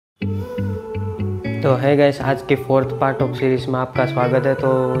तो है गाइस, आज की 4th पार्ट ऑफ सीरीज़ में आपका स्वागत है। तो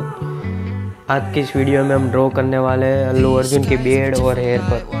आज की इस वीडियो में हम ड्रॉ करने वाले हैं अल्लू अर्जुन की बियर्ड और हेयर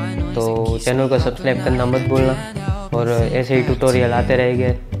पर। तो चैनल को सब्सक्राइब करना मत भूलना और ऐसे ही ट्यूटोरियल आते रहेंगे।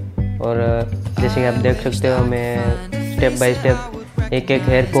 और जैसे कि आप देख सकते हो, मैं स्टेप बाय स्टेप एक एक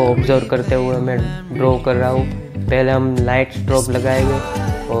हेयर को ऑब्जर्व करते हुए मैं ड्रॉ कर रहा हूँ। पहले हम लाइट स्ट्रोक लगाएंगे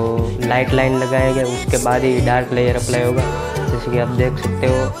और लाइट लाइन लगाएंगे, उसके बाद ही डार्क लेयर अप्लाई होगा। जैसे कि आप देख सकते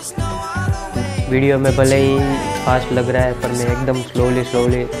हो, वीडियो में भले ही फास्ट लग रहा है पर मैं एकदम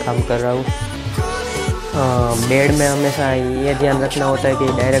स्लोली काम कर रहा हूँ। बेड में हमेशा ये ध्यान रखना होता है कि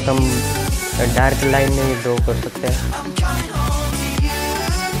डायरेक्ट हम डार्क लाइन नहीं ड्रॉ कर सकते हैं।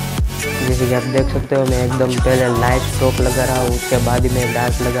 जैसे कि आप देख सकते हो, मैं एकदम पहले लाइट स्ट्रोक लगा रहा हूँ, उसके बाद ही मैं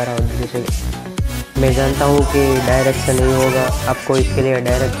डार्क लगा रहा हूँ। जैसे मैं जानता हूँ कि डायरेक्ट से नहीं होगा, आपको इसके लिए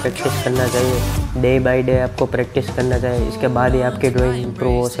डायरेक्ट प्रैक्टिस करना चाहिए। डे बाय डे आपको प्रैक्टिस करना चाहिए, इसके बाद ही आपकी ड्राइंग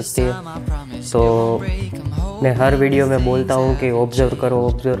इम्प्रूव हो सकती है। तो मैं हर वीडियो में बोलता हूँ कि ऑब्जर्व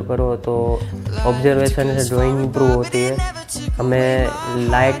करो। तो ऑब्जर्वेशन से ड्राइंग इम्प्रूव होती है। हमें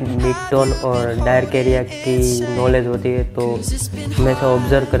लाइट, मिड टोन और डार्क एरिया की नॉलेज होती है, तो हमेशा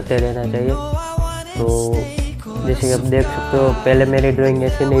ऑब्जर्व करते रहना चाहिए। तो जैसे कि आप देख सकते हो, पहले मेरी ड्राइंग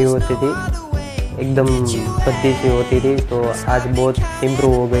ऐसी नहीं होती थी, एकदम पतली सी होती थी, तो आज बहुत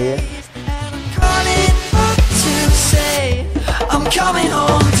इम्प्रूव हो गई है।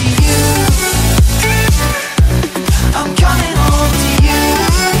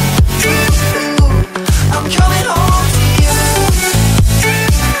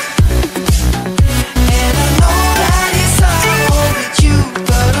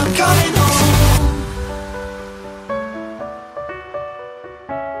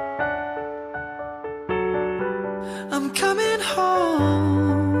 I'm coming home.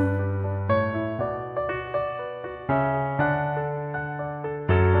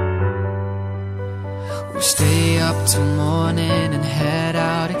 We stay up till morning and head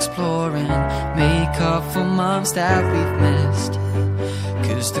out exploring, make up for months that we've missed,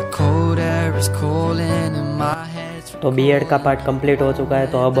 'cause the cold air is calling and my head's तो बियर्ड का पार्ट कंप्लीट हो चुका है।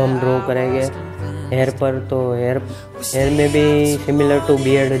 तो अब हम draw करेंगे hair पर। तो हेयर में भी सिमिलर टू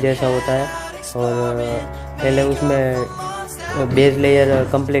बियर्ड जैसा होता है, और पहले उसमें बेस लेयर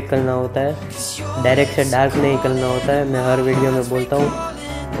कंप्लीट करना होता है, डायरेक्ट से डार्क नहीं करना होता है। मैं हर वीडियो में बोलता हूँ।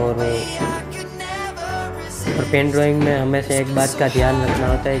 और पेन ड्राइंग में हमेशा एक बात का ध्यान रखना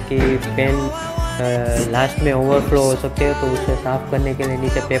होता है कि पेन लास्ट में ओवरफ्लो हो सकते हो, तो उसे साफ़ करने के लिए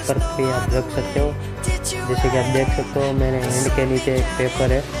नीचे पेपर भी आप रख सकते हो। जैसे कि आप देख सकते हो, मेरे हैंड के नीचे एक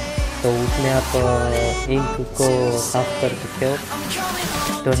पेपर है, तो उसमें आप इंक को साफ कर सकते हो।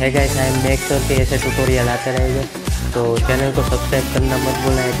 तो है गाइस, आई मेक श्योर कि ऐसे ट्यूटोरियल आते रहेंगे। तो चैनल को सब्सक्राइब करना मत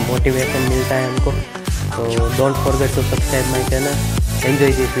भूलना, एक मोटिवेशन मिलता है हमको। तो don't forget to subscribe my channel.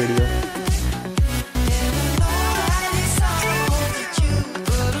 Enjoy this video.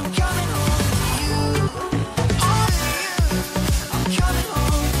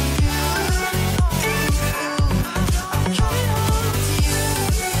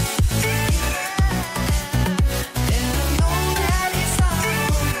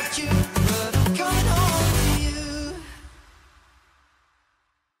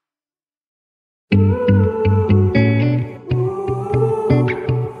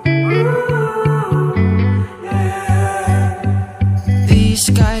 These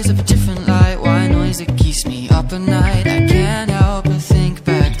skies have a different light, white noise that keeps me up at night. I can't help but think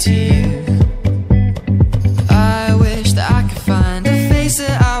back to you. I wish that I could find a face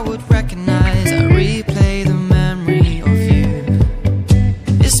that I would recognize. I replay the memory of you.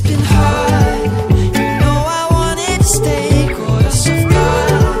 It's been hard, you know I wanted to stay, caught us off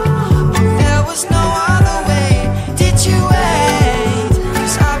guard, but there was no other way. Did you wait?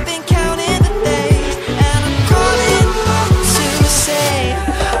 'Cause I've been counting the days, and I'm calling up to say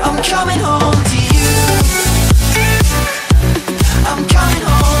I'm coming home to you. I'm coming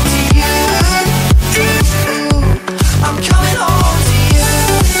home to you. I'm coming home to you.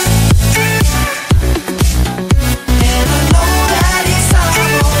 And I know that it's not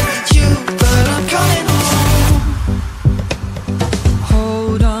with you, but I'm coming home.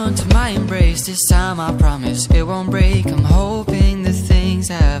 Hold on to my embrace, this time I promise it won't break. I'm hoping that things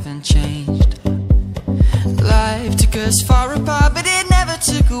haven't changed. Life took us far apart, but